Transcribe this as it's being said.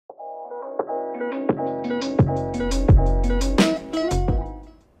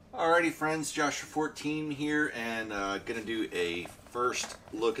Alrighty friends, Joshua14 here, and gonna do a first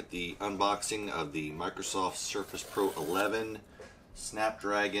look at the unboxing of the Microsoft Surface Pro 11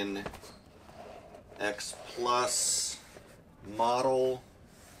 Snapdragon X Plus model.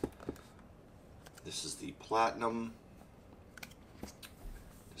 This is the Platinum.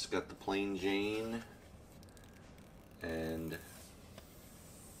 Just got the plain Jane, and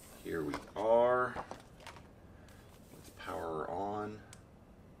here we are. Let's power on.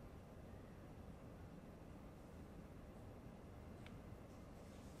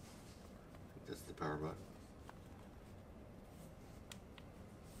 That's the power button.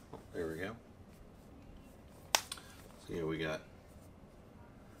 Oh, there we go. So yeah, we got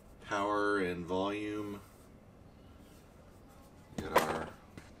power and volume. We got our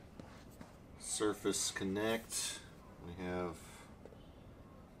Surface Connect. We have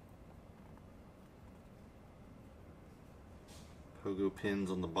pogo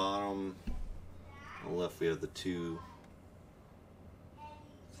pins on the bottom. On the left we have the two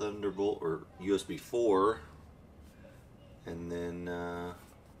Thunderbolt or USB 4, and then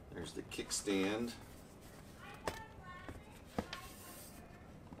there's the kickstand.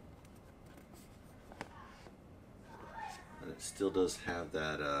 And it still does have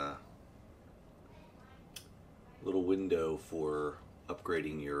that little window for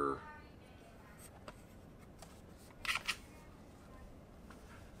upgrading your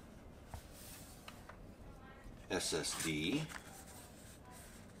SSD.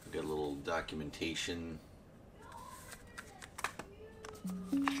 Got a little documentation.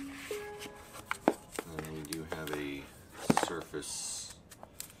 And we do have a Surface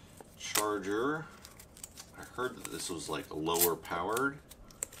charger. I heard that this was like lower powered.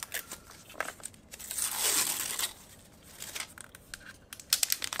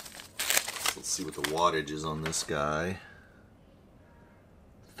 Let's see what the wattage is on this guy.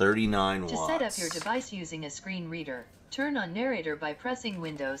 39 watts. To set up your device using a screen reader, turn on narrator by pressing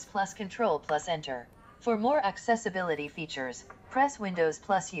Windows plus Control plus Enter. For more accessibility features, press Windows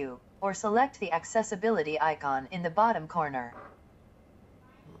plus U, or select the accessibility icon in the bottom corner.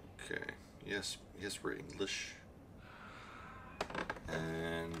 Okay, yes, we're English.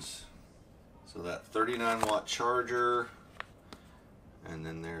 And so that 39 watt charger, and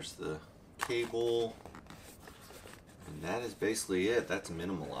then there's the cable, and that is basically it. That's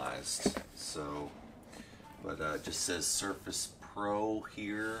minimalized. So but it just says Surface Pro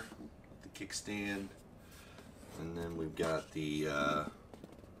here, with the kickstand, and then we've got the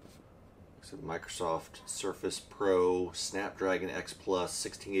Microsoft Surface Pro Snapdragon X Plus,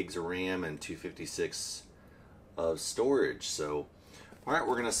 16 gigs of RAM and 256 of storage. So, all right,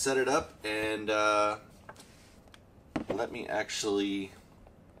 we're gonna set it up, and let me actually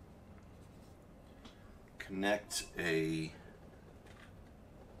connect a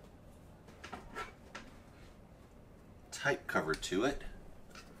type cover to it.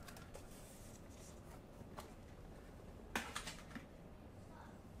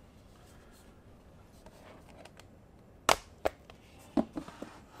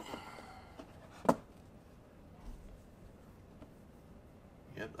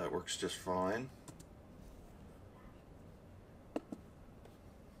 Yep, that works just fine.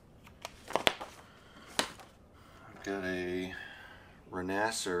 I've got a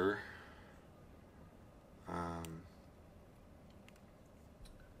Renaissance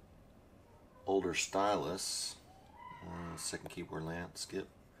older stylus, second keyboard lamp, skip,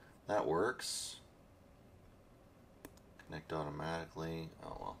 that works, connect automatically.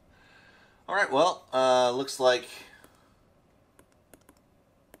 Oh well. Alright, well, looks like,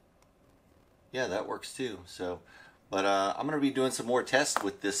 yeah, that works too. So, but I'm going to be doing some more tests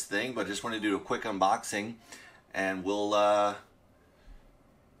with this thing, but I just want to do a quick unboxing, and we'll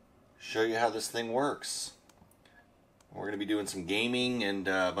show you how this thing works. We're going to be doing some gaming and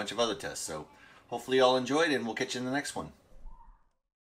a bunch of other tests, so hopefully you all enjoyed, and we'll catch you in the next one.